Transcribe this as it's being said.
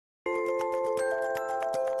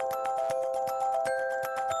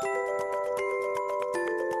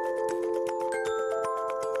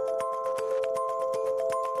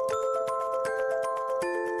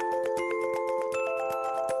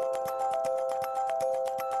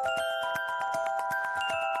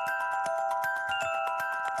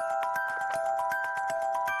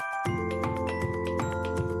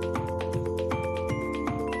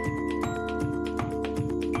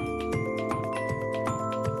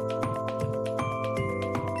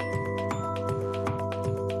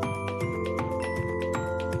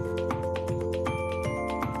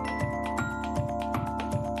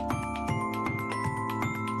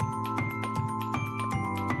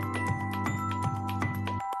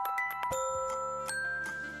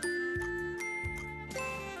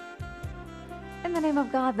the name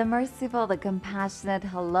of God, the merciful, the compassionate,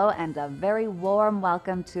 hello, and a very warm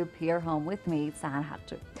welcome to Peer Home with me, Sahar.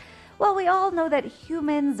 Well, we all know that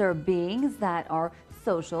humans are beings that are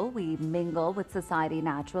social. We mingle with society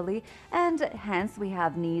naturally, and hence we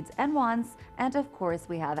have needs and wants, and of course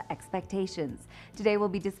we have expectations. Today we'll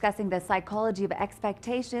be discussing the psychology of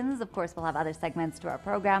expectations. Of course, we'll have other segments to our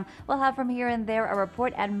program. We'll have from here and there a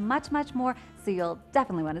report and much, much more, so you'll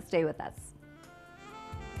definitely want to stay with us.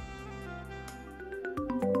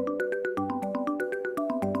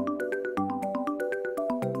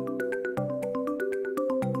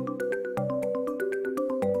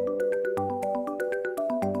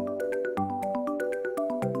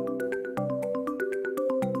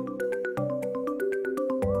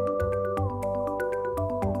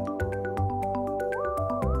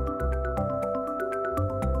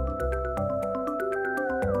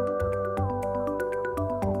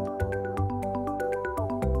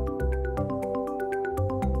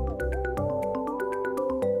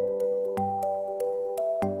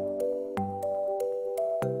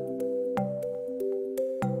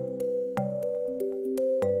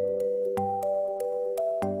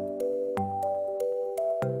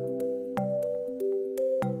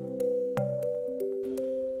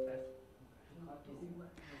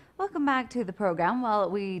 Welcome back to the program. Well,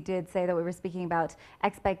 we did say that we were speaking about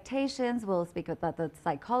expectations. We'll speak about the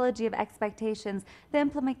psychology of expectations, the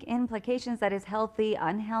implications that is healthy,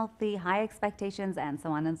 unhealthy, high expectations, and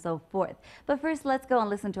so on and so forth. But first, let's go and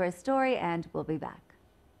listen to our story, and we'll be back.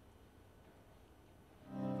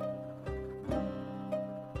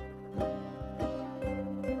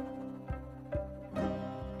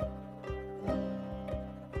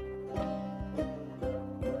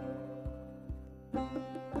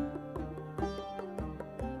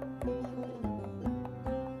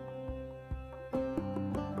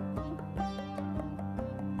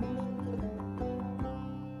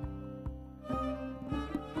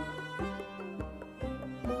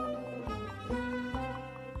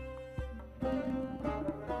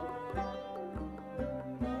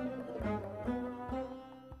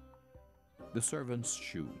 The servant's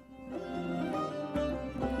shoe.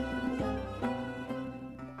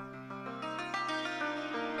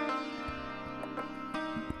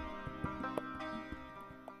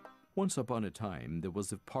 Once upon a time, there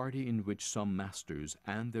was a party in which some masters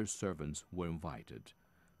and their servants were invited.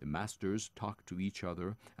 The masters talked to each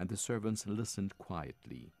other, and the servants listened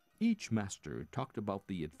quietly. Each master talked about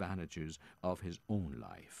the advantages of his own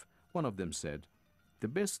life. One of them said, "The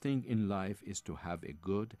best thing in life is to have a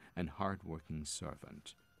good and hard-working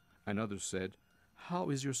servant." Another said, "How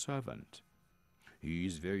is your servant?" "He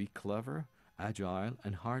is very clever, agile,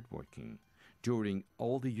 and hard-working. During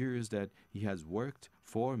all the years that he has worked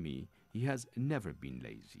for me, he has never been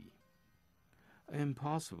lazy."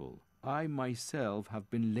 "Impossible. I myself have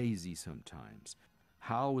been lazy sometimes.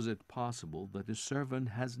 How is it possible that a servant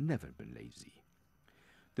has never been lazy?"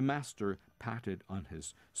 The master patted on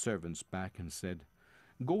his servant's back and said,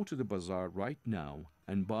 "Go to the bazaar right now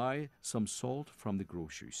and buy some salt from the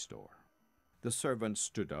grocery store." The servant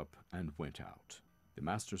stood up and went out. The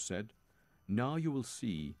master said, "Now you will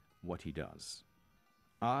see what he does.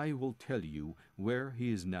 I will tell you where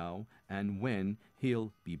he is now and when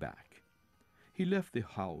he'll be back." He left the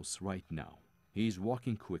house right now. He is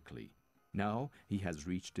walking quickly. Now he has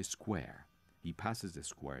reached a square. He passes the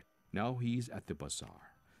square. Now he is at the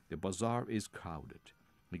bazaar. The bazaar is crowded.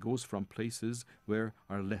 He goes from places where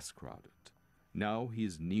are less crowded. Now he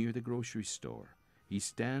is near the grocery store. He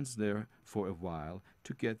stands there for a while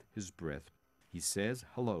to get his breath. He says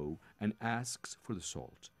hello and asks for the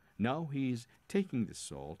salt. Now he is taking the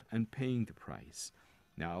salt and paying the price.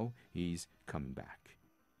 Now he is coming back.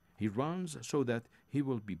 He runs so that he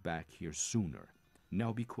will be back here sooner.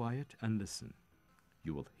 Now be quiet and listen.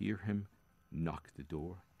 You will hear him knock the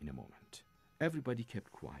door in a moment. Everybody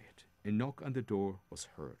kept quiet. A knock on the door was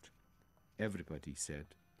heard. Everybody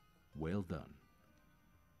said, "Well done."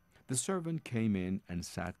 The servant came in and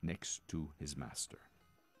sat next to his master.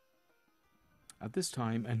 At this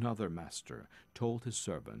time, another master told his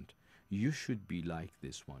servant, "You should be like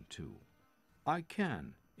this one too." "I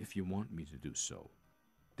can, if you want me to do so."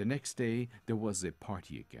 The next day, there was a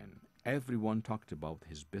party again. Everyone talked about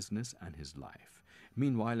his business and his life.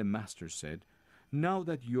 Meanwhile, a master said, "Now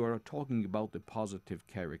that you are talking about the positive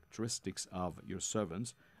characteristics of your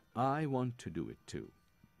servants, I want to do it too."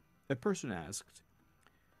 A person asked,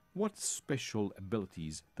 "What special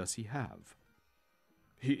abilities does he have?"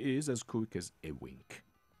 "He is as quick as a wink."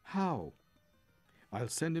 "How?" "I'll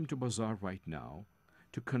send him to bazaar right now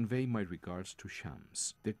to convey my regards to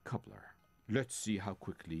Shams, the cobbler. Let's see how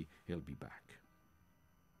quickly he'll be back."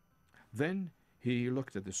 Then He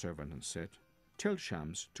looked at the servant and said, "Tell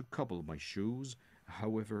Shams to cobble my shoes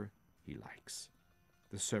however he likes."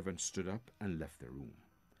 The servant stood up and left the room.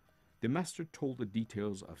 The master told the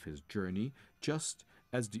details of his journey just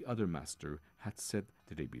as the other master had said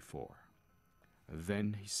the day before.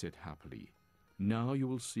 Then he said happily, "Now you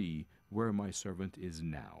will see where my servant is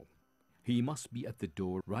now. He must be at the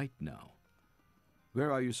door right now."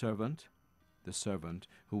 "Where are you, servant?" The servant,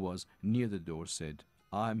 who was near the door, said,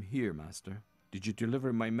 "I'm here, master." "Did you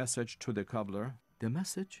deliver my message to the cobbler?" "The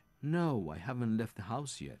message? No, I haven't left the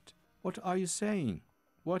house yet." "What are you saying?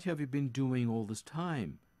 What have you been doing all this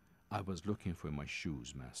time?" "I was looking for my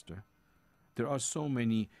shoes, master. There are so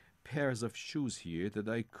many pairs of shoes here that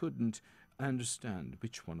I couldn't understand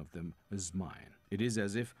which one of them is mine. It is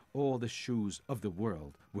as if all the shoes of the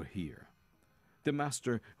world were here." The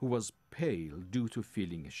master, who was pale due to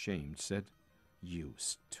feeling ashamed, said, "You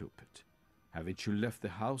stupid. Haven't you left the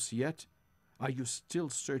house yet? Are you still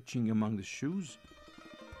searching among the shoes?"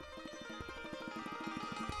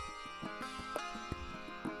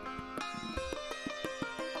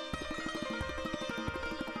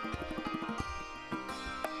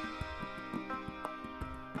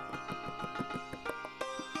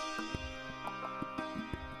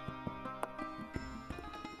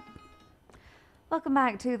 Welcome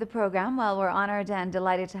back to the program. Well, we're honored and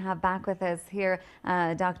delighted to have back with us here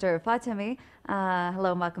Dr. Fatemi.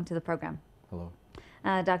 Hello and welcome to the program. Hello.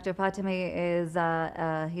 Dr. Fatemi is,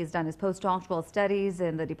 he's done his postdoctoral studies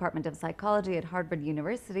in the Department of Psychology at Harvard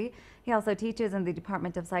University. He also teaches in the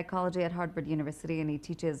Department of Psychology at Harvard University, and he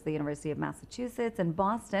teaches the University of Massachusetts in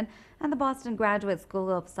Boston and the Boston Graduate School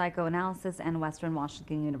of Psychoanalysis and Western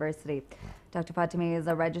Washington University. Dr. Fatemi is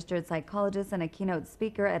a registered psychologist and a keynote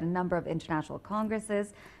speaker at a number of international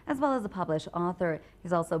congresses, as well as a published author.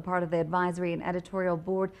 He's also part of the advisory and editorial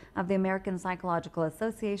board of the American Psychological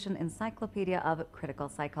Association Encyclopedia of Critical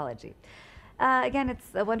Psychology. Again,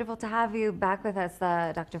 it's wonderful to have you back with us,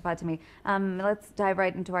 Dr. Fatemi. Let's dive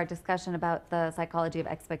right into our discussion about the psychology of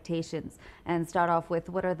expectations and start off with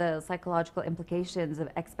what are the psychological implications of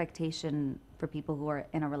expectation for people who are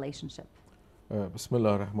in a relationship?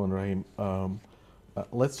 Bismillah ar-Rahman ar-Rahim.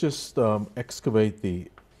 Let's just excavate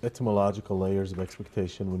the etymological layers of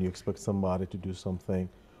expectation. When you expect somebody to do something,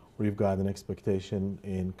 or you've got an expectation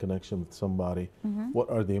in connection with somebody,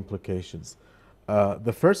 what are the implications?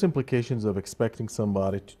 The first implications of expecting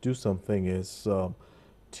somebody to do something is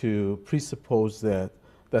to presuppose that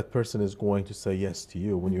that person is going to say yes to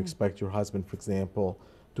you. When you expect your husband, for example,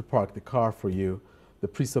 to park the car for you, the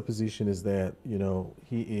presupposition is that, you know,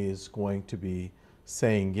 he is going to be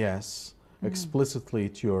saying yes explicitly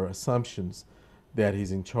to your assumptions that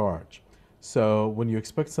he's in charge. So when you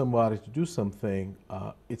expect somebody to do something,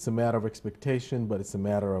 it's a matter of expectation, but it's a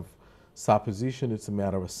matter of supposition, it's a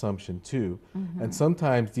matter of assumption too. And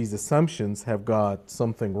sometimes these assumptions have got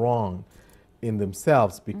something wrong in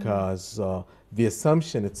themselves because the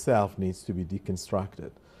assumption itself needs to be deconstructed.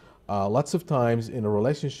 Lots of times in a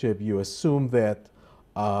relationship, you assume that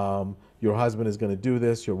your husband is going to do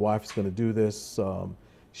this, your wife is going to do this,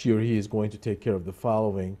 she or he is going to take care of the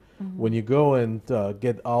following. When you go and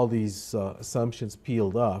get all these assumptions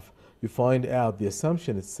peeled off, you find out the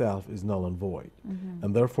assumption itself is null and void,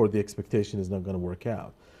 and therefore the expectation is not going to work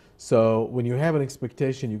out. So when you have an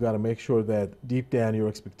expectation, you got to make sure that deep down your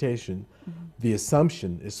expectation, the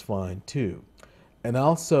assumption is fine too. And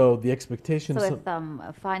also the expectation. So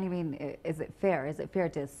if fine, you mean, is it fair? Is it fair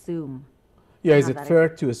to assume? Yeah, is it fair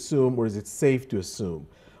to assume, or is it safe to assume?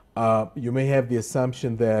 You may have the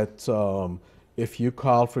assumption that if you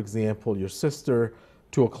call, for example, your sister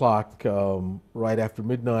 2 o'clock right after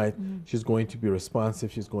midnight, she's going to be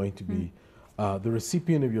responsive, she's going to be the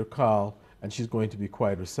recipient of your call, and she's going to be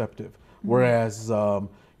quite receptive. Whereas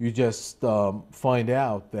you just find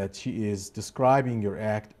out that she is describing your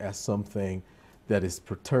act as something that is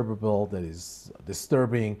perturbable, that is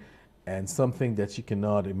disturbing, and something that she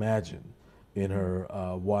cannot imagine in her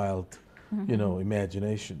wild, you know,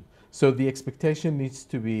 imagination. So the expectation needs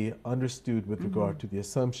to be understood with regard to the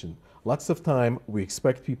assumption. Lots of time we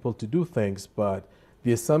expect people to do things, but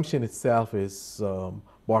the assumption itself is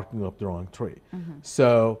barking up the wrong tree.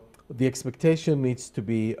 So the expectation needs to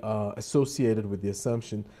be associated with the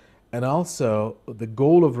assumption, and also the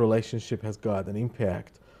goal of relationship has got an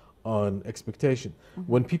impact on expectation.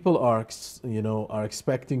 When people are, you know, are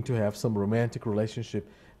expecting to have some romantic relationship,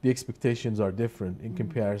 the expectations are different in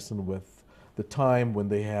comparison with the time when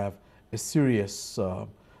they have a serious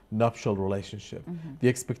nuptial relationship. The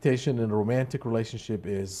expectation in a romantic relationship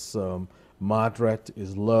is moderate,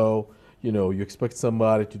 is low. You know, you expect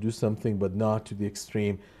somebody to do something, but not to the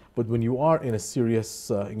extreme. But when you are in a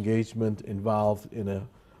serious engagement, involved in a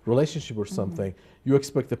relationship or something, you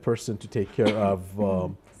expect the person to take care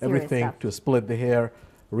of everything, stuff. to split the hair,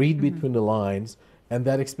 read between the lines, and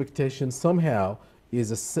that expectation somehow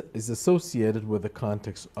is associated with the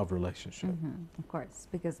context of relationship. Of course,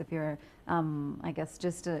 because if you're, I guess,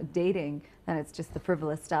 just dating, then it's just the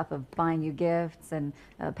frivolous stuff of buying you gifts and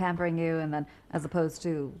pampering you, and then as opposed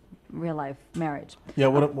to real life marriage. Yeah,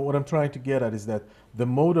 what I'm trying to get at is that the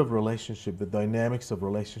mode of relationship, the dynamics of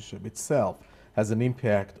relationship itself, has an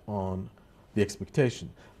impact on the expectation.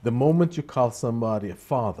 The moment you call somebody a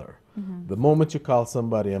father, the moment you call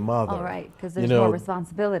somebody a mother, All right, because there's more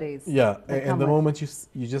responsibilities. yeah, that and come the with- moment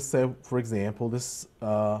you just say, for example, this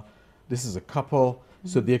is a couple,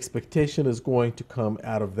 so the expectation is going to come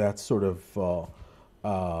out of that sort of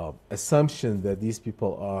assumption that these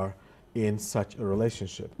people are in such a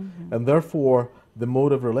relationship, and therefore the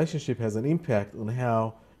mode of relationship has an impact on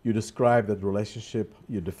how you describe that relationship,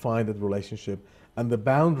 you define that relationship, and the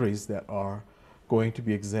boundaries that are going to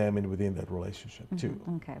be examined within that relationship too.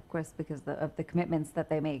 Okay, of course, because of the commitments that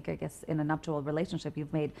they make. I guess in a nuptial relationship,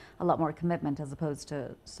 you've made a lot more commitment as opposed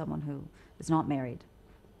to someone who is not married.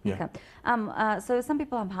 Yeah. Okay. So some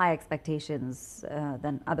people have high expectations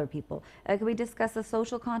than other people. Can we discuss the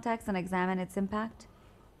social context and examine its impact?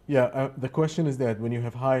 Yeah, the question is that when you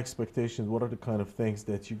have high expectations, what are the kind of things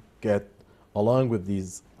that you get along with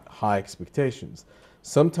these high expectations?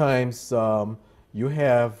 Sometimes you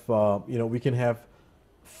have, we can have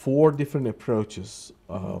 4 different approaches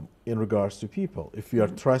in regards to people. If you are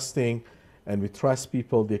trusting and we trust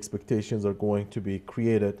people, the expectations are going to be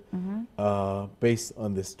created based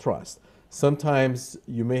on this trust. Sometimes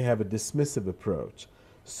you may have a dismissive approach.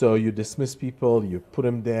 So you dismiss people, you put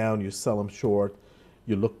them down, you sell them short,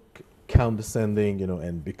 you look condescending,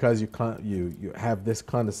 and because you have this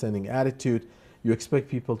condescending attitude, you expect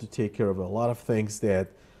people to take care of a lot of things that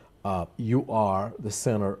you are the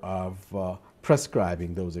center of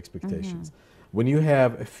prescribing those expectations. When you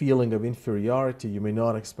have a feeling of inferiority, you may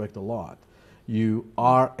not expect a lot. You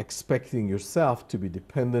are expecting yourself to be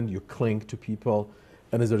dependent, you cling to people,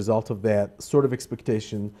 and as a result of that sort of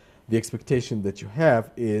expectation, the expectation that you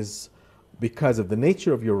have is because of the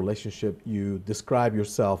nature of your relationship, you describe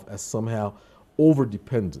yourself as somehow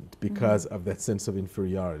over-dependent because of that sense of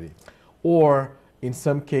inferiority. Or in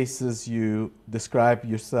some cases, you describe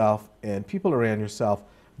yourself and people around yourself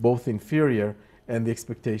both inferior, and the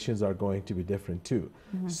expectations are going to be different too.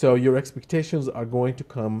 So your expectations are going to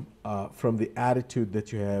come from the attitude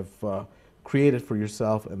that you have created for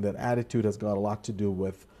yourself, and that attitude has got a lot to do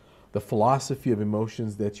with the philosophy of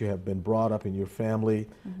emotions that you have been brought up in your family.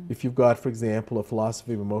 If you've got, for example, a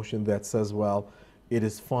philosophy of emotion that says, well, it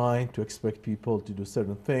is fine to expect people to do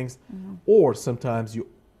certain things, or sometimes you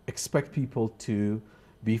expect people to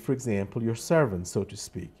be, for example, your servants, so to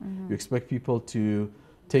speak. You expect people to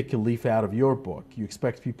take a leaf out of your book. You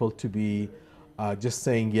expect people to be just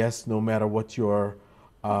saying yes no matter what your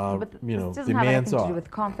But this doesn't have demands anything to are. do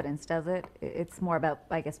with confidence, does it? It's more about,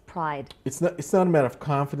 I guess, pride. It's not a matter of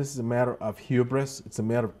confidence, it's a matter of hubris, it's a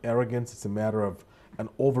matter of arrogance, it's a matter of an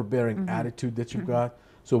overbearing attitude that you've got.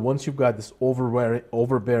 So once you've got this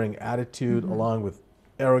overbearing attitude along with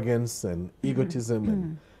arrogance and egotism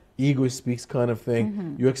and ego speaks kind of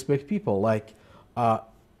thing, you expect people like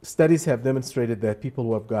studies have demonstrated that people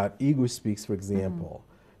who have got ego speaks, for example,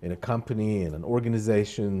 in a company, in an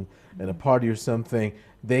organization, in a party or something,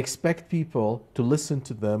 they expect people to listen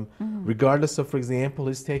to them regardless of, for example,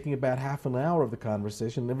 he's taking about half an hour of the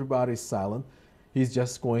conversation and everybody's silent. He's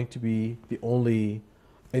just going to be the only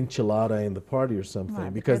enchilada in the party or something,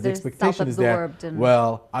 Right, because the they're expectation is that, self-absorbed and-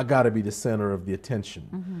 well, I got to be the center of the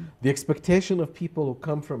attention. The expectation of people who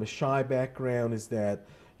come from a shy background is that,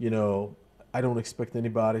 I don't expect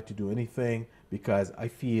anybody to do anything because I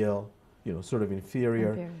feel, sort of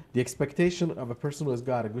inferior. The expectation of a person who has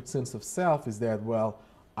got a good sense of self is that, well,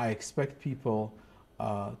 I expect people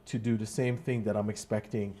to do the same thing that I'm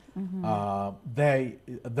expecting them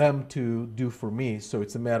to do for me. So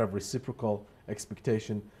it's a matter of reciprocal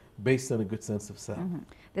expectation based on a good sense of self.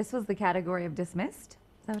 This was the category of dismissed?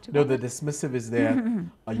 Is that what you No, call the it? dismissive is that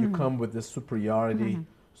you come with this superiority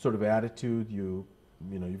sort of attitude.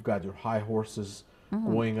 You've got your high horses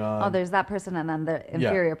going on. Oh, there's that person, and then the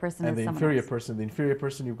inferior person and is the someone inferior else. person. The inferior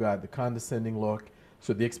person, you've got the condescending look.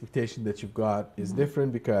 So the expectation that you've got is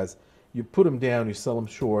different because you put them down, you sell them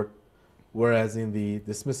short, whereas in the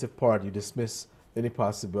dismissive part, you dismiss any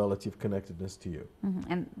possibility of connectedness to you.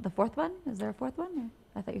 And the fourth one? Is there a fourth one? Or?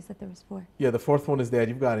 I thought you said there was 4. Yeah, the fourth one is that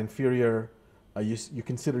you've got inferior you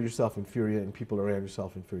consider yourself inferior and people around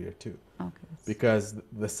yourself inferior too. Okay. Because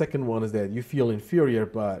the second one is that you feel inferior,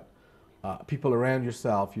 but people around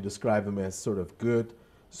yourself, you describe them as sort of good.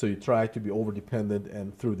 So you try to be over dependent,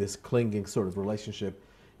 and through this clinging sort of relationship,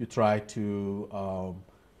 you try to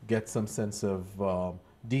get some sense of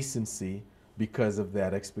decency because of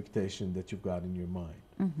that expectation that you've got in your mind.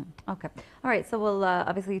 Okay. All right. So we'll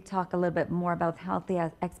obviously talk a little bit more about healthy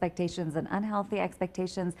expectations and unhealthy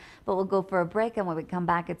expectations, but we'll go for a break. And when we come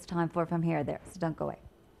back, it's time for From Here or There. So don't go away.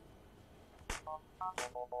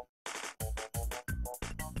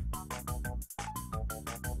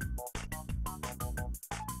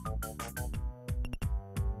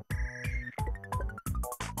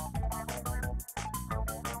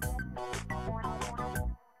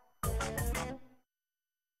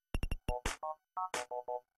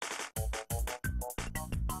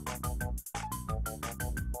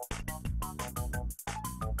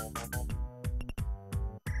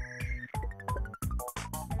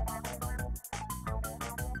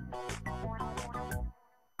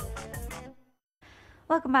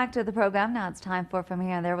 Welcome back to the program. Now it's time for From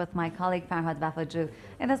Here and There with my colleague Farhad Bafaju.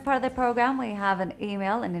 In this part of the program, we have an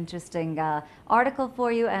email, an interesting article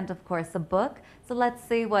for you, and of course a book. So let's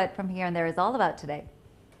see what From Here and There is all about today.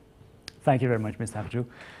 Thank you very much, Ms. Bafaju.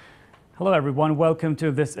 Hello, everyone. Welcome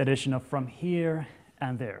to this edition of From Here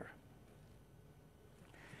and There.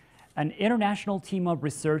 An international team of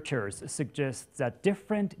researchers suggests that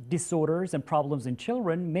different disorders and problems in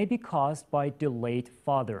children may be caused by delayed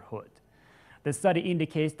fatherhood. The study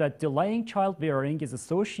indicates that delaying childbearing is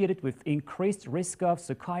associated with increased risk of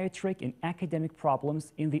psychiatric and academic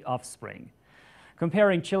problems in the offspring.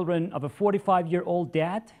 Comparing children of a 45-year-old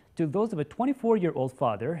dad to those of a 24-year-old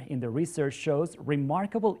father in the research shows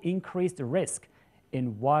remarkable increased risk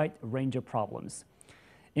in wide range of problems.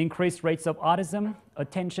 Increased rates of autism,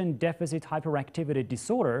 attention deficit hyperactivity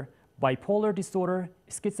disorder, bipolar disorder,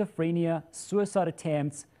 schizophrenia, suicide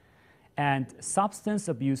attempts, and substance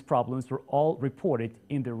abuse problems were all reported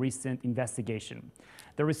in the recent investigation.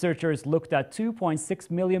 The researchers looked at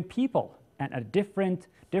 2.6 million people and a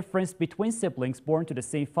difference between siblings born to the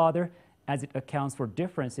same father, as it accounts for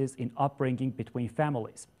differences in upbringing between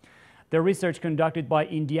families. The research conducted by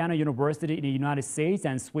Indiana University in the United States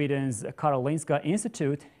and Sweden's Karolinska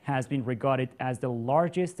Institute has been regarded as the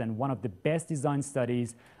largest and one of the best designed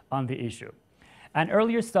studies on the issue. An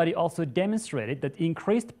earlier study also demonstrated that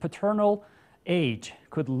increased paternal age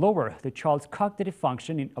could lower the child's cognitive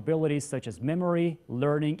function in abilities such as memory,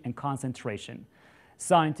 learning, and concentration.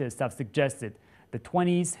 Scientists have suggested the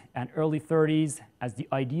 20s and early 30s as the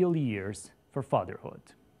ideal years for fatherhood.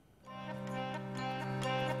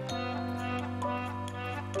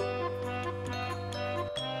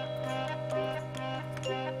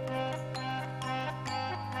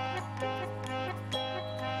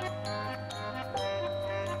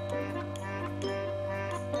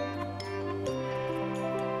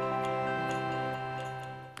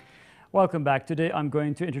 Welcome back. Today I'm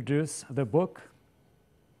going to introduce the book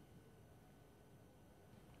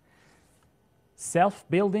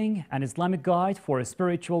Self-Building, an Islamic Guide for a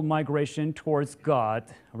Spiritual Migration Towards God,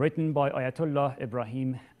 written by Ayatollah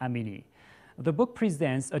Ibrahim Amini. The book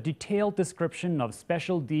presents a detailed description of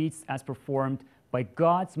special deeds as performed by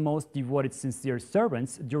God's most devoted sincere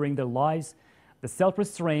servants during their lives, the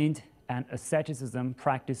self-restraint and asceticism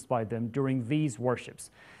practiced by them during these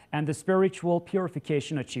worships, and the spiritual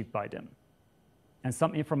purification achieved by them. And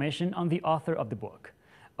some information on the author of the book.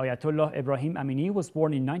 Ayatollah Ibrahim Amini was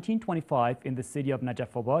born in 1925 in the city of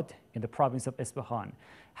Najafabad in the province of Isfahan.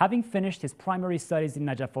 Having finished his primary studies in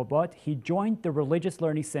Najafabad, he joined the Religious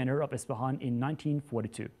Learning Center of Isfahan in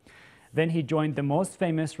 1942. Then he joined the most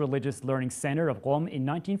famous Religious Learning Center of Qom in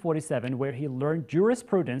 1947, where he learned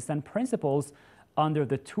jurisprudence and principles under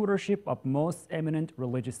the tutorship of most eminent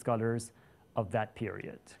religious scholars of that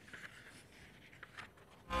period.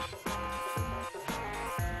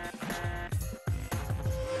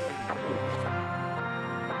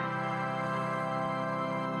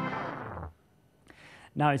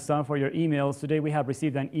 Now it's time for your emails. Today we have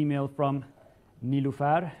received an email from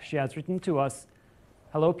Nilufar. She has written to us,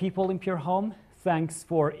 "Hello people in Pure Home. Thanks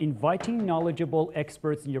for inviting knowledgeable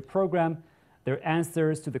experts in your program. Their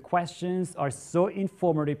answers to the questions are so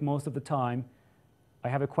informative most of the time. I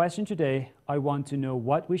have a question today. I want to know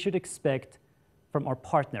what we should expect from our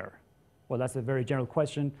partner." Well, that's a very general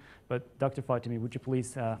question, but Dr. Fatemi, would you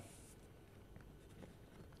please?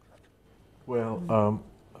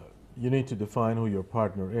 You need to define who your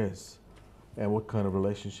partner is and what kind of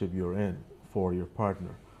relationship you're in for your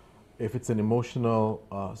partner. If it's an emotional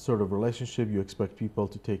sort of relationship, you expect people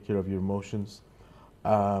to take care of your emotions.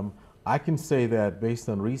 I can say that based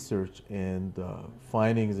on research and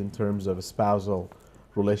findings in terms of a spousal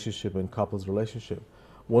relationship and couples relationship,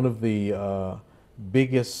 one of the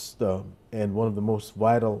biggest and one of the most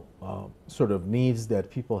vital sort of needs that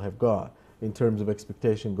people have got in terms of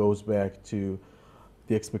expectation goes back to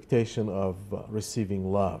the expectation of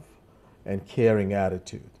receiving love and caring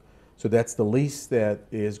attitude. So that's the least that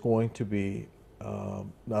is going to be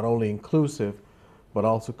not only inclusive, but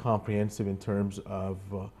also comprehensive in terms of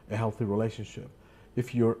a healthy relationship.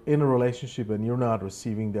 If you're in a relationship and you're not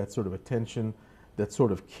receiving that sort of attention, that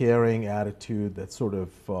sort of caring attitude, that sort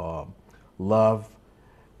of love,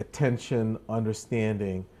 attention,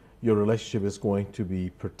 understanding, your relationship is going to be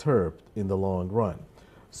perturbed in the long run.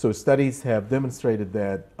 So studies have demonstrated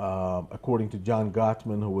that, according to John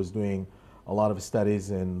Gottman, who was doing a lot of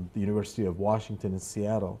studies in the University of Washington in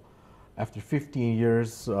Seattle, after 15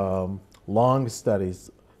 years, long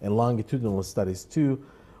studies and longitudinal studies too,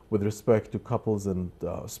 with respect to couples and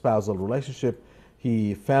spousal relationship,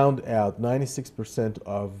 he found out 96%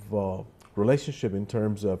 of relationship in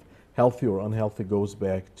terms of healthy or unhealthy goes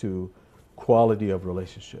back to quality of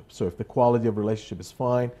relationship. So if the quality of relationship is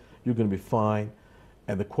fine, you're going to be fine.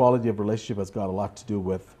 And the quality of relationship has got a lot to do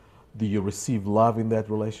with, do you receive love in that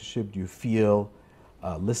relationship? Do you feel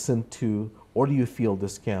listened to? Or do you feel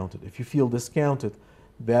discounted? If you feel discounted,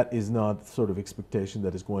 that is not the sort of expectation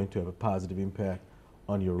that is going to have a positive impact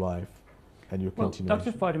on your life and your continuation.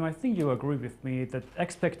 Dr. Fatemi, I think you agree with me that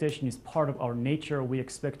expectation is part of our nature. We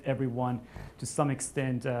expect everyone to some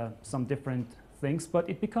extent some different things, but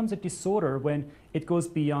it becomes a disorder when it goes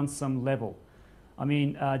beyond some level. I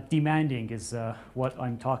mean, demanding is what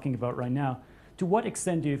I'm talking about right now. To what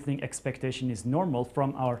extent do you think expectation is normal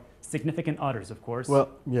from our significant others, of course? Well,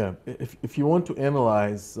 yeah, if you want to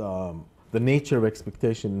analyze the nature of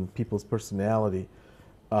expectation in people's personality,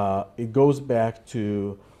 it goes back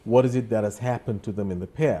to what is it that has happened to them in the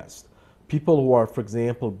past. People who are, for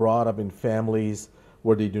example, brought up in families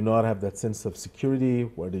where they do not have that sense of security,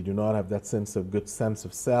 where they do not have that sense of good sense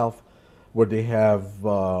of self, where they have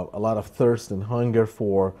a lot of thirst and hunger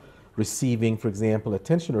for receiving, for example,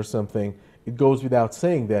 attention or something, it goes without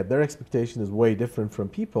saying that their expectation is way different from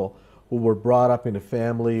people who were brought up in a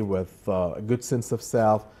family with a good sense of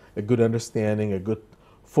self, a good understanding, a good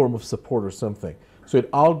form of support or something. So it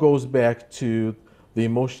all goes back to the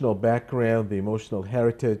emotional background, the emotional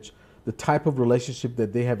heritage, the type of relationship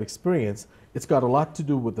that they have experienced. It's got a lot to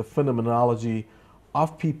do with the phenomenology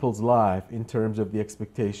of people's life in terms of the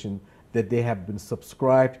expectation that they have been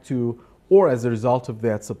subscribed to, or as a result of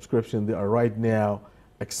that subscription, they are right now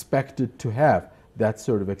expected to have that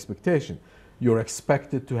sort of expectation. You're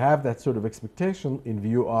expected to have that sort of expectation in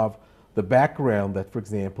view of the background that, for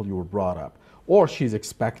example, you were brought up. Or she's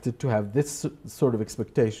expected to have this sort of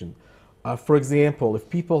expectation. For example, if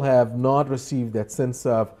people have not received that sense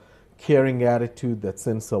of caring attitude, that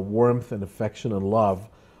sense of warmth and affection and love,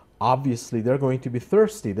 obviously they're going to be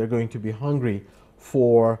thirsty. They're going to be hungry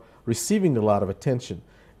for receiving a lot of attention.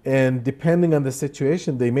 And depending on the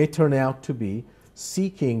situation, they may turn out to be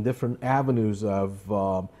seeking different avenues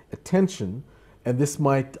of attention. And this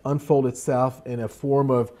might unfold itself in a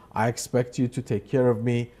form of, I expect you to take care of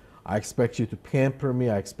me. I expect you to pamper me.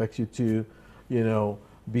 I expect you to,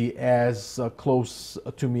 be as close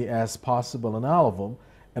to me as possible and all of them.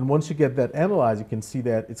 And once you get that analyzed, you can see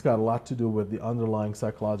that it's got a lot to do with the underlying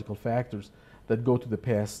psychological factors that go to the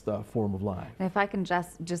past form of life. And if I can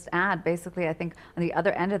just add, basically, I think on the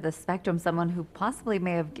other end of the spectrum, someone who possibly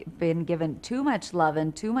may have been given too much love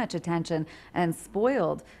and too much attention and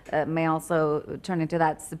spoiled may also turn into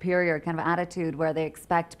that superior kind of attitude where they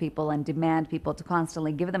expect people and demand people to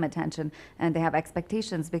constantly give them attention, and they have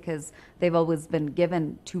expectations because they've always been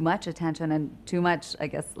given too much attention and too much, I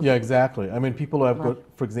guess. Yeah, exactly. I mean, people who have got,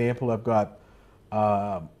 for example,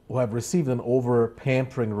 who have received an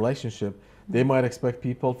over-pampering relationship, they might expect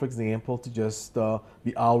people, for example, to just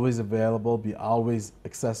be always available, be always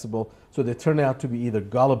accessible. So they turn out to be either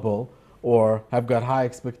gullible or have got high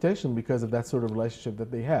expectation because of that sort of relationship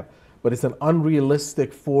that they have. But it's an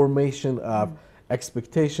unrealistic formation of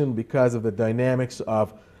expectation because of the dynamics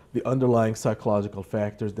of the underlying psychological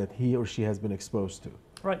factors that he or she has been exposed to.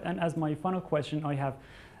 Right, and as my final question, I have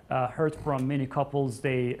heard from many couples,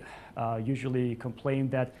 they usually complain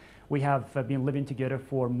that we have been living together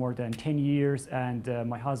for more than 10 years and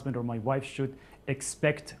my husband or my wife should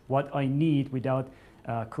expect what I need without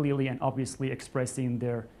clearly and obviously expressing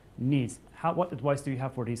their needs. What advice do you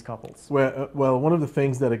have for these couples? Well, one of the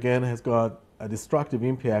things that again has got a destructive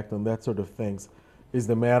impact on that sort of things is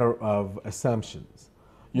the matter of assumptions.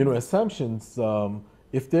 Assumptions,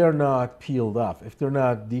 if they're not peeled off, if they're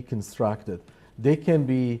not deconstructed, they can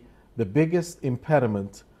be the biggest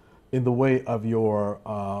impediment in the way of your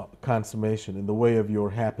consummation, in the way of your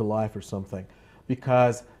happy life or something,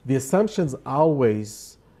 because the assumptions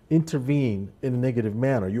always intervene in a negative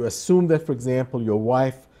manner. You assume that, for example, your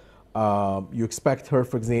wife, you expect her,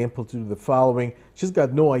 for example, to do the following. She's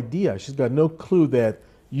got no idea. She's got no clue that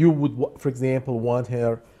you would, for example, want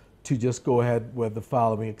her to just go ahead with the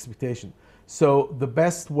following expectation. So the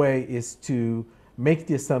best way is to make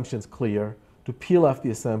the assumptions clear, to peel off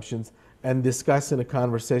the assumptions, and discuss in a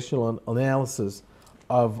conversational analysis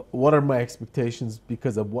of what are my expectations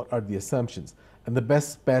because of what are the assumptions. And the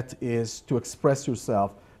best bet is to express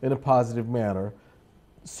yourself in a positive manner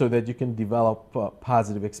so that you can develop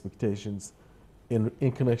positive expectations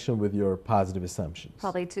in connection with your positive assumptions.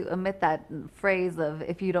 Probably to omit that phrase of,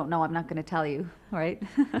 if you don't know, I'm not going to tell you, right?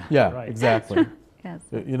 Yeah, Right. exactly. Yes.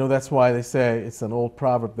 You know, that's why they say, it's an old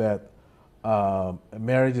proverb that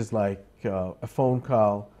marriage is like a phone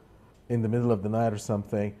call in the middle of the night or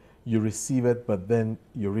something. You receive it, but then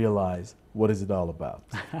you realize, what is it all about?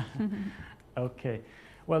 Okay.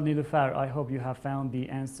 Well, Nilufar, I hope you have found the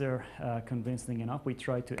answer convincing enough. We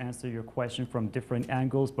tried to answer your question from different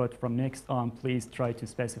angles, but from next on, please try to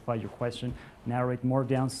specify your question, narrow it more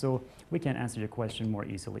down so we can answer your question more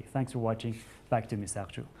easily. Thanks for watching. Back to Ms.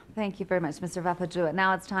 Arju. Thank you very much, Mr. Vapaju.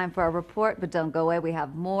 Now it's time for our report, but don't go away. We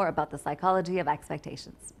have more about the psychology of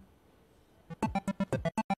expectations.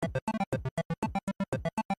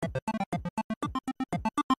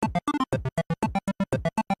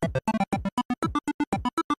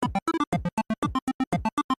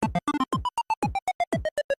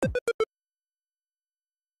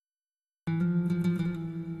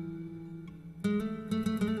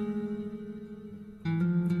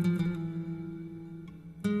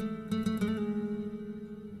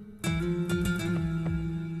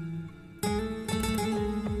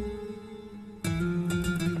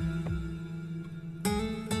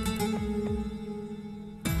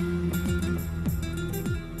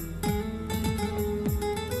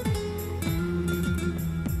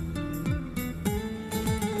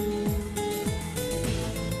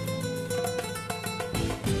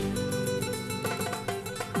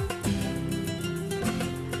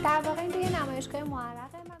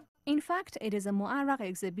 In fact, it is a Mu'arraq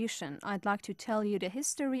exhibition. I'd like to tell you the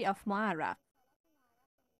history of Mu'arraq.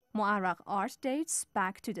 Mu'arraq art dates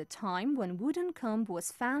back to the time when wooden comb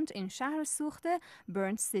was found in Shahr Sukhte,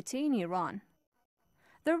 burnt city in Iran.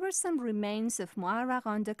 There were some remains of Mu'arraq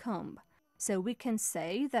on the comb, so we can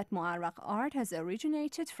say that Mu'arraq art has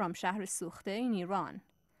originated from Shahr Sukhte in Iran.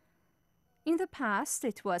 In the past,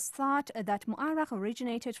 it was thought that Mu'arraq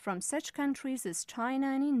originated from such countries as China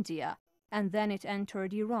and India, and then it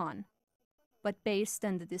entered Iran. But based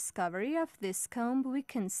on the discovery of this comb, we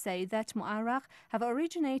can say that Mu'arraq have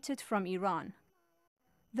originated from Iran.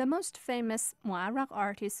 The most famous Mu'arraq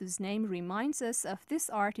artist whose name reminds us of this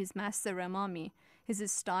art is Master Emami.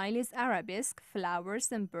 His style is arabesque,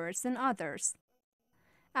 flowers and birds and others.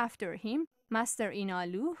 After him, Master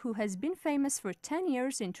Inalu, who has been famous for 10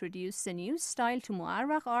 years, introduced a new style to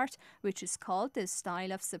Mu'arraq art, which is called the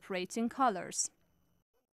style of separating colors.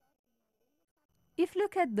 If you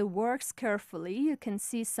look at the works carefully, you can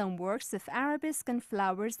see some works of arabesque and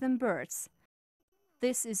flowers and birds.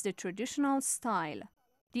 This is the traditional style.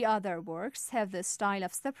 The other works have the style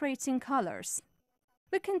of separating colors.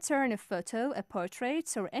 We can turn a photo, a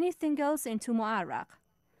portrait, or anything else into Mu'arraq.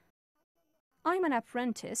 I'm an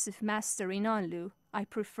apprentice of Master Inanlu. I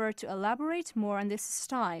prefer to elaborate more on this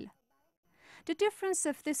style. The difference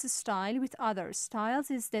of this style with other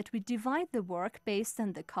styles is that we divide the work based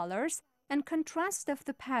on the colors and contrast of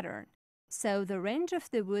the pattern, so the range of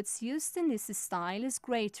the woods used in this style is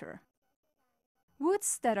greater.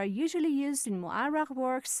 Woods that are usually used in Mu'arraq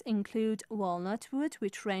works include walnut wood,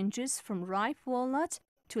 which ranges from ripe walnut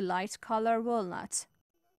to light color walnut.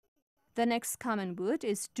 The next common wood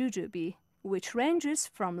is jujubi, which ranges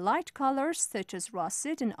from light colors such as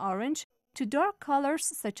russet and orange to dark colors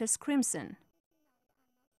such as crimson.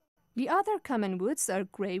 The other common woods are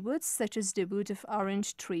gray woods such as the wood of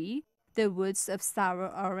orange tree, the woods of sour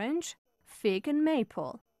orange, fig and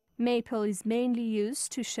maple. Maple is mainly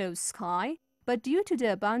used to show sky, but due to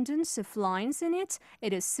the abundance of lines in it,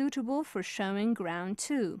 it is suitable for showing ground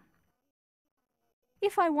too.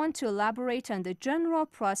 If I want to elaborate on the general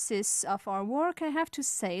process of our work, I have to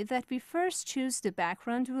say that we first choose the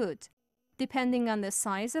background wood. Depending on the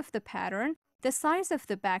size of the pattern, the size of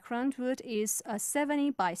the background wood is a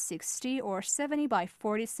 70 by 60 or 70 by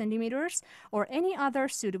 40 centimeters or any other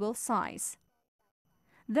suitable size.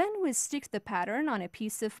 Then we stick the pattern on a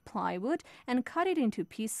piece of plywood and cut it into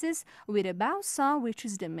pieces with a bow saw, which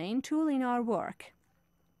is the main tool in our work.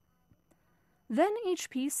 Then each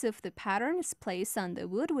piece of the pattern is placed on the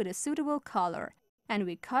wood with a suitable color, and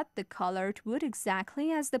we cut the colored wood exactly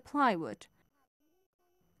as the plywood.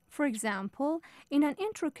 For example, in an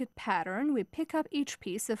intricate pattern, we pick up each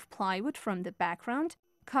piece of plywood from the background,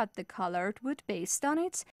 cut the colored wood based on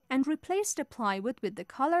it, and replace the plywood with the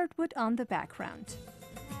colored wood on the background.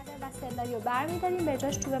 و سلایو برمی‌داریم به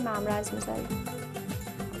جاش چوب ممرز می‌ذاریم.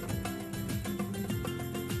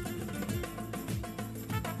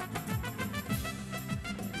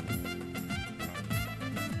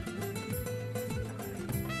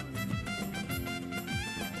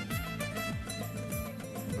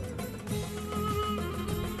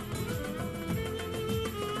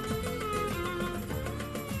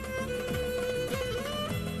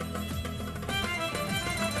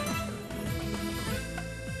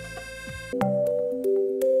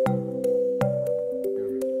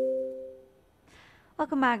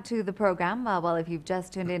 Welcome back to the program. Well, if you've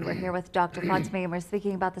just tuned in, we're here with Dr. Fatemi, and we're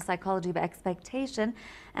speaking about the psychology of expectation.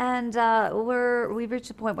 And we've reached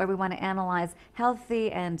a point where we want to analyze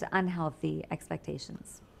healthy and unhealthy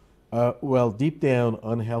expectations. Well, deep down,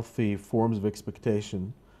 unhealthy forms of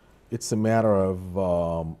expectation, it's a matter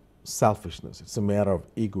of selfishness. It's a matter of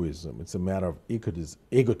egoism. It's a matter of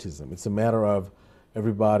egotism. It's a matter of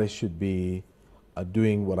everybody should be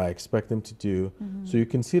doing what I expect them to do. So you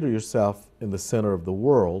consider yourself in the center of the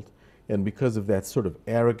world, and because of that sort of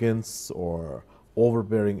arrogance or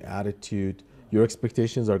overbearing attitude, your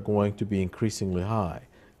expectations are going to be increasingly high.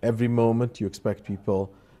 Every moment you expect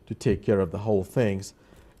people to take care of the whole things.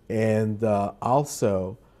 And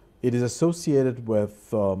also, it is associated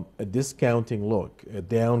with a discounting look, a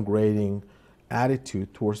downgrading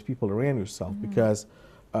attitude towards people around yourself, because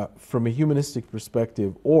from a humanistic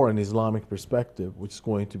perspective or an Islamic perspective, which is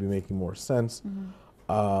going to be making more sense,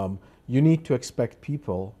 you need to expect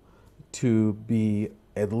people to be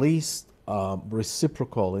at least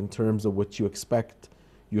reciprocal in terms of what you expect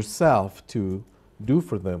yourself to do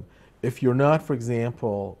for them. If you're not, for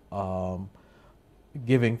example,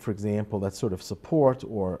 giving, for example, that sort of support,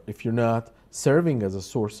 or if you're not serving as a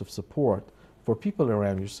source of support for people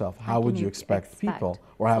around yourself, how would you expect people,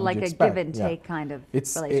 or how would you expect? Like a give and take kind of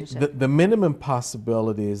relationship. The minimum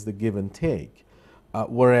possibility is the give and take,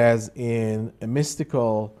 whereas in a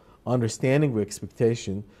mystical understanding of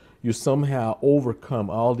expectation, you somehow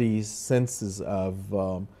overcome all these senses of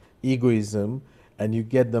egoism, and you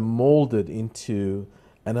get them molded into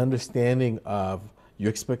an understanding of you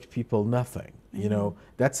expect people nothing. You know,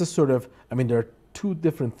 that's a sort of, I mean, there are two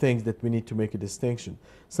different things that we need to make a distinction.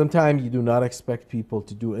 Sometimes you do not expect people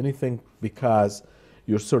to do anything because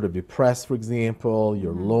you're sort of depressed, for example,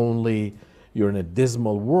 you're lonely, you're in a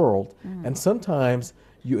dismal world, and sometimes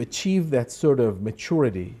you achieve that sort of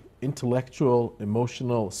maturity, intellectual,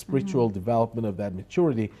 emotional, spiritual development of that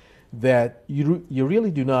maturity, that you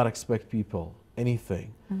really do not expect people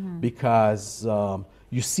anything, because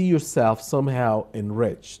you see yourself somehow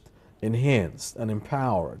enriched, enhanced, and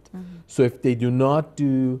empowered. So if they do not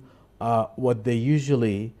do what they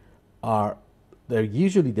usually are,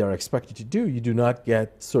 they're expected to do, you do not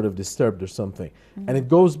get sort of disturbed or something. And it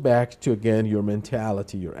goes back to, again, your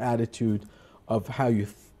mentality, your attitude of how you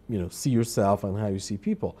see yourself and how you see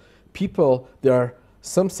people. There are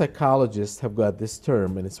some psychologists have got this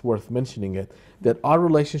term, and it's worth mentioning it, that our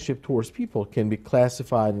relationship towards people can be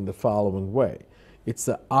classified in the following way. It's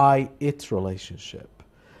the I-it relationship.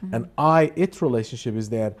 An I-it relationship is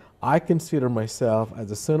that I consider myself as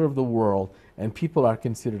the center of the world, and people are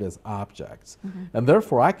considered as objects. And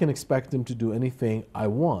therefore, I can expect them to do anything I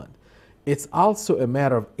want. It's also a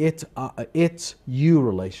matter of it-you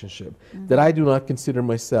relationship, that I do not consider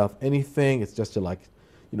myself anything. It's just a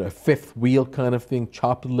fifth wheel kind of thing,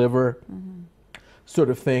 chopped liver sort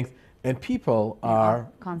of thing. And people are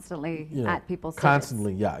constantly at people's service.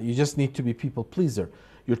 Constantly, yeah. You just need to be people pleaser.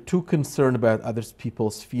 You're too concerned about other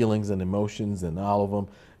people's feelings and emotions and all of them,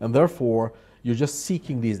 and therefore you're just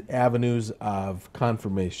seeking these avenues of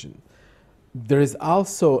confirmation. There is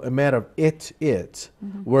also a matter of it,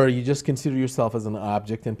 where you just consider yourself as an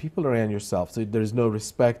object and people around yourself. So there's no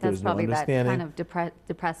respect, there's no understanding. That's probably that kind of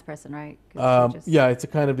depressed person, right? Yeah, it's a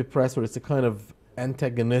kind of depressed, or it's a kind of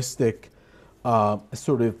antagonistic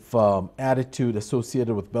sort of attitude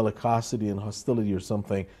associated with bellicosity and hostility or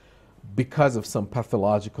something, because of some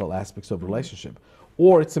pathological aspects of relationship.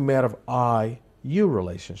 Or it's a matter of I-you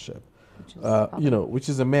relationship, which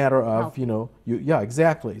is a matter of,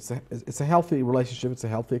 exactly. It's a healthy relationship, it's a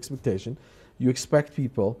healthy expectation. You expect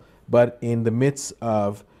people, but in the midst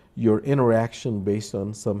of your interaction based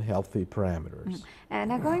on some healthy parameters. And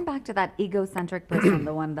now going back to that egocentric person,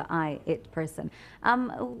 the one, the I, it person,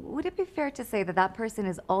 would it be fair to say that that person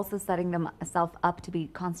is also setting themselves up to be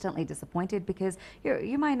constantly disappointed because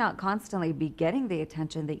you might not constantly be getting the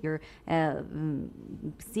attention that you're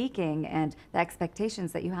seeking, and the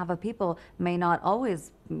expectations that you have of people may not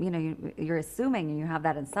always, you're assuming and you have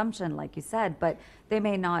that assumption, like you said, but they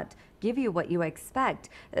may not give you what you expect.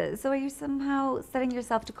 So are you somehow setting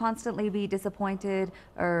yourself to constantly be disappointed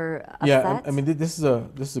or upset? Yeah, I mean, this is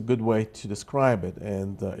a good way to describe it,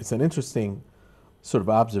 and it's an interesting sort of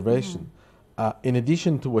observation. In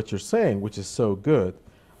addition to what you're saying, which is so good,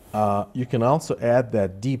 you can also add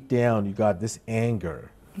that deep down you got this anger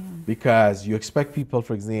because you expect people,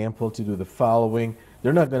 for example, to do the following.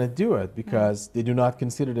 They're not going to do it because they do not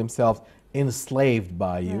consider themselves enslaved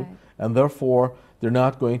by you, and therefore they're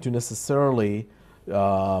not going to necessarily,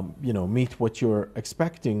 meet what you're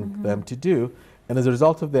expecting them to do. And as a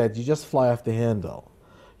result of that, you just fly off the handle.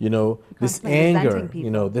 This anger,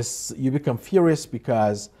 this, you become furious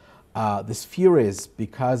because this fear is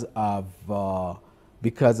because of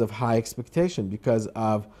high expectation, because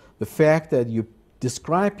of the fact that you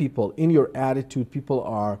describe people in your attitude, people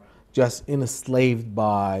are just enslaved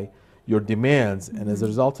by your demands. And as a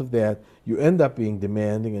result of that, you end up being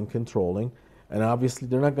demanding and controlling. And obviously,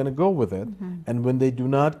 they're not going to go with it. And when they do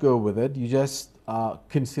not go with it, you just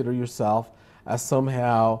consider yourself as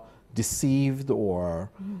somehow deceived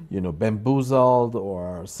or, bamboozled,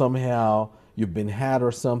 or somehow you've been had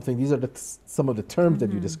or something. These are some of the terms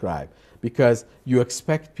that you describe, because you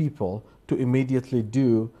expect people to immediately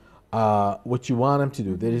do what you want them to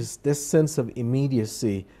do. There is this sense of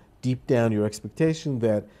immediacy deep down, your expectation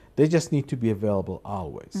that they just need to be available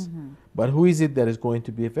always. But who is it that is going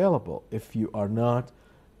to be available if you are not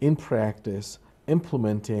in practice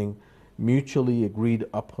implementing mutually agreed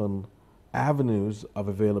upon avenues of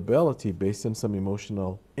availability based on some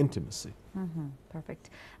emotional intimacy? Perfect.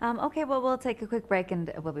 Okay, well, we'll take a quick break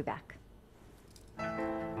and we'll be back.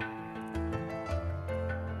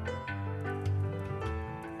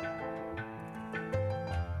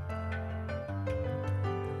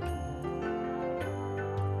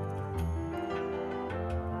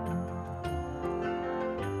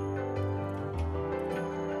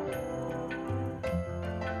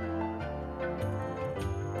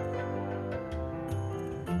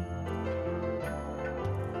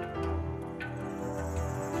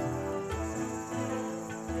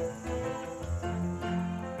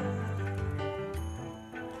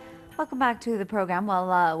 Welcome back to the program.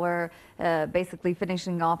 Well, we're basically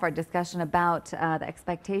finishing off our discussion about the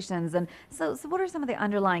expectations. And so what are some of the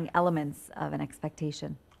underlying elements of an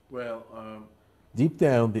expectation? Well, deep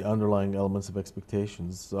down, the underlying elements of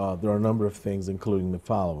expectations, there are a number of things, including the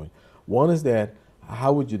following. One is that,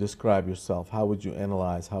 how would you describe yourself? How would you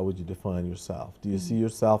analyze? How would you define yourself? Do you see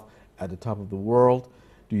yourself at the top of the world?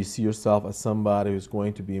 Do you see yourself as somebody who's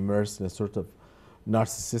going to be immersed in a sort of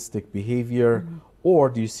narcissistic behavior?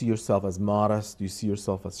 Or do you see yourself as modest? Do you see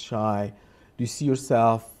yourself as shy? Do you see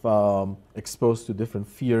yourself exposed to different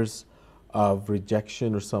fears of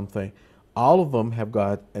rejection or something? All of them have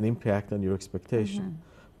got an impact on your expectation.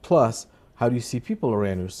 Plus, how do you see people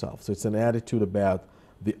around yourself? So it's an attitude about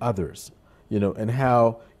the others, and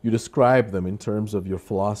how you describe them in terms of your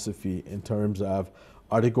philosophy, in terms of,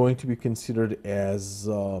 are they going to be considered as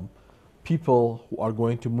people who are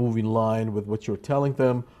going to move in line with what you're telling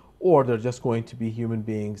them, or they're just going to be human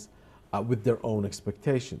beings with their own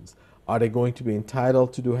expectations? Are they going to be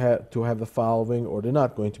entitled to have the following, or they're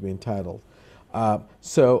not going to be entitled?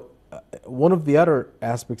 One of the other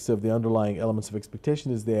aspects of the underlying elements of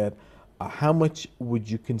expectation is that how much would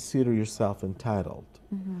you consider yourself entitled?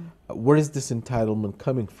 Where is this entitlement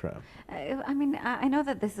coming from? I mean, I know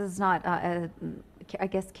that this is not, I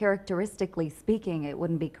guess, characteristically speaking, it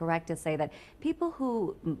wouldn't be correct to say that people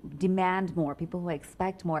who demand more, people who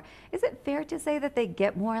expect more, is it fair to say that they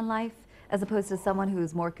get more in life, as opposed to someone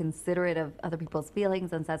who's more considerate of other people's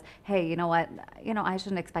feelings and says, hey, you know what, I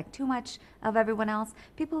shouldn't expect too much of everyone else?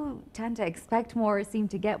 People who tend to expect more seem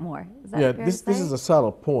to get more. Is that fair to say? This is a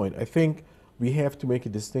subtle point. I think we have to make a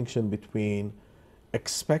distinction between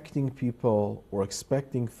expecting people or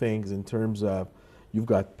expecting things in terms of, you've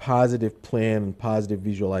got positive plan and positive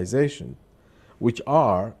visualization, which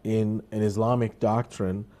are in an Islamic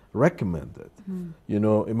doctrine recommended.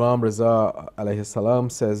 Imam Reza alayhi salam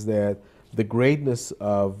says that the greatness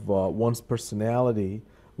of one's personality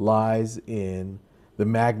lies in the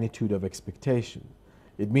magnitude of expectation.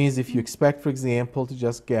 It means if you expect, for example, to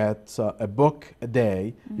just get a book a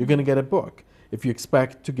day, you're going to get a book. If you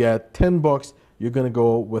expect to get 10 books, you're going to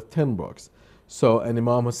go with 10 books. So, and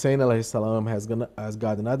Imam Hussein alayhi salam has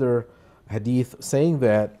got another hadith saying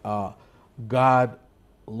that God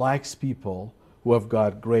likes people who have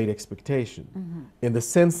got great expectation. In the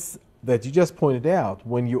sense that you just pointed out,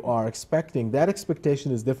 when you are expecting, that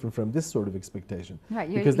expectation is different from this sort of expectation. Right,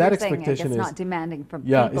 because you're that saying, expectation it's is not demanding from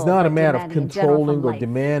yeah, people. it's not a but matter of demanding in general from controlling or life.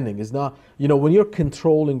 demanding. It's not, you know, when you're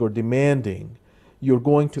controlling or demanding, you're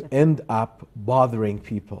going to end up bothering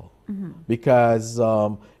people because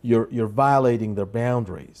you're violating their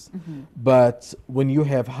boundaries. But when you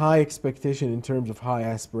have high expectation in terms of high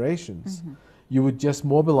aspirations, you would just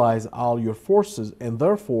mobilize all your forces, and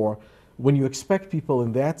therefore, when you expect people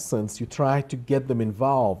in that sense, you try to get them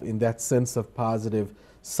involved in that sense of positive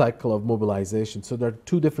cycle of mobilization. So there are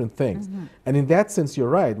two different things. And in that sense, you're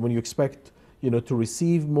right. When you expect, you know, to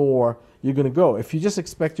receive more, you're going to go. If you just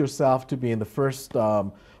expect yourself to be in the first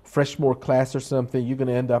freshmore class or something, you're going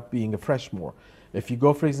to end up being a freshmore. If you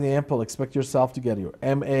go, for example, expect yourself to get your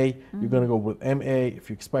MA, you're going to go with MA. If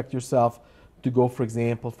you expect yourself to go, for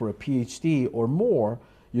example, for a PhD or more,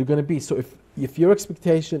 you're going to be. So if your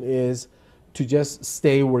expectation is to just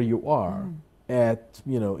stay where you are at,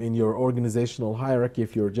 you know, in your organizational hierarchy,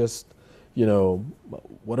 if you're just, you know,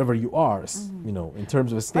 whatever you are, you know, in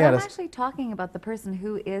terms of a But status. I'm actually talking about the person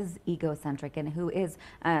who is egocentric and who is,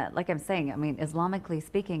 like I'm saying, I mean, Islamically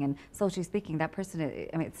speaking and socially speaking, that person,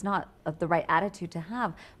 I mean, it's not the right attitude to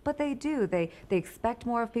have, but they do. They expect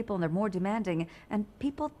more of people and they're more demanding, and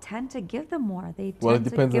people tend to give them more. They tend Well, it to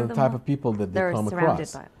depends give on the them type more. of people that they They're come surrounded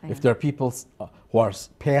across. by, If there are people who are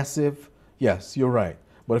passive, yes, you're right.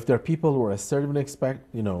 But if there are people who are assertive and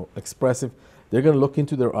expressive, they're going to look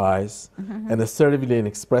into their eyes and assertively and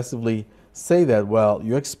expressively say that, well,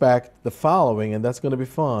 you expect the following, and that's going to be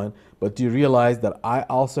fine, but do you realize that I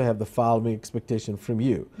also have the following expectation from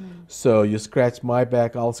you? So you scratch my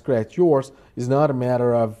back, I'll scratch yours. It's not a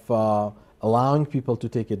matter of allowing people to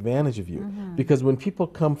take advantage of you. Because when people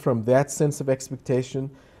come from that sense of expectation,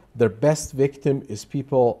 their best victim is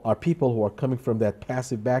people who are coming from that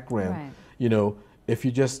passive background. Right. You know, if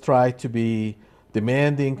you just try to be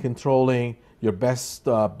demanding, controlling, your best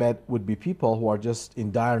bet would be people who are just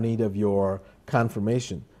in dire need of your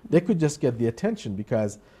confirmation. They could just get the attention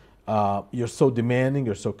because you're so demanding,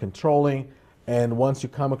 you're so controlling, and once you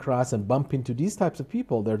come across and bump into these types of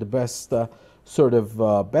people, they're the best sort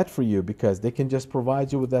of bet for you because they can just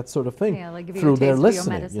provide you with that sort of thing Yeah, like give you a through their taste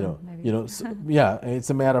for your listening. medicine, maybe. Yeah,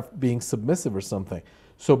 it's a matter of being submissive or something.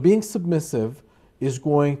 So being submissive is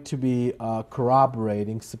going to be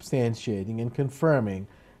corroborating, substantiating, and confirming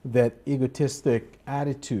that egotistic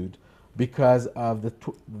attitude because of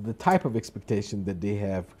the type of expectation that they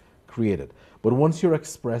have created. But once you're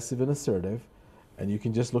expressive and assertive, and you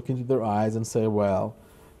can just look into their eyes and say, well,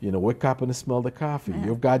 you know, wake up and smell the coffee.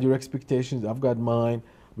 You've got your expectations, I've got mine.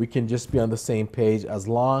 We can just be on the same page as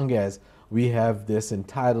long as we have this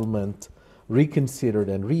entitlement reconsidered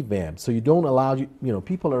and revamped. So you don't allow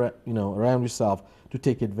people around yourself to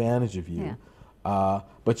take advantage of you.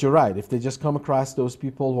 But you're right. If they just come across those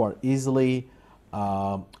people who are easily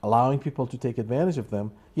allowing people to take advantage of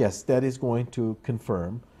them, yes, that is going to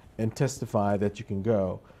confirm and testify that you can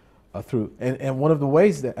go through. And one of the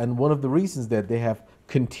ways that, and one of the reasons that they have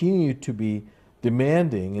continued to be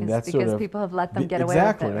demanding in that sort of, because people have let them get away with it,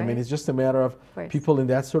 exactly. I mean, it's just a matter of people in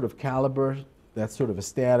that sort of caliber, that sort of a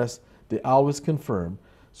status. They always confirm.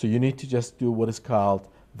 So you need to just do what is called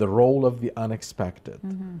the role of the unexpected.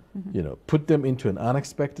 You know, put them into an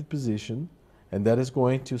unexpected position, and that is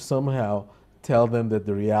going to somehow tell them that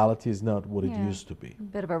the reality is not what it used to be. A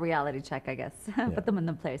bit of a reality check, I guess. Put them in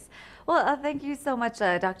the place. Well, thank you so much,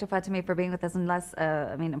 Dr. Fatemi, for being with us. Unless,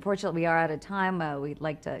 I mean, unfortunately, we are out of time. We'd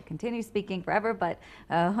like to continue speaking forever, but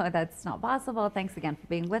that's not possible. Thanks again for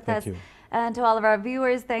being with us. Thank you. And to all of our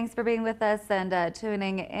viewers, thanks for being with us and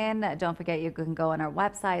tuning in. Don't forget you can go on our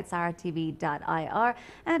website, sahartv.ir,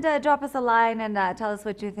 and drop us a line and tell us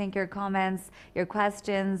what you think. Your comments, your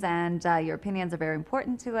questions, and your opinions are very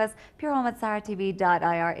important to us.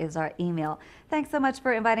 purehome@sahartv.ir is our email. Thanks so much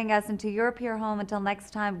for inviting us into your Pure Home. Until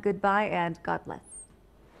next time, goodbye and God bless.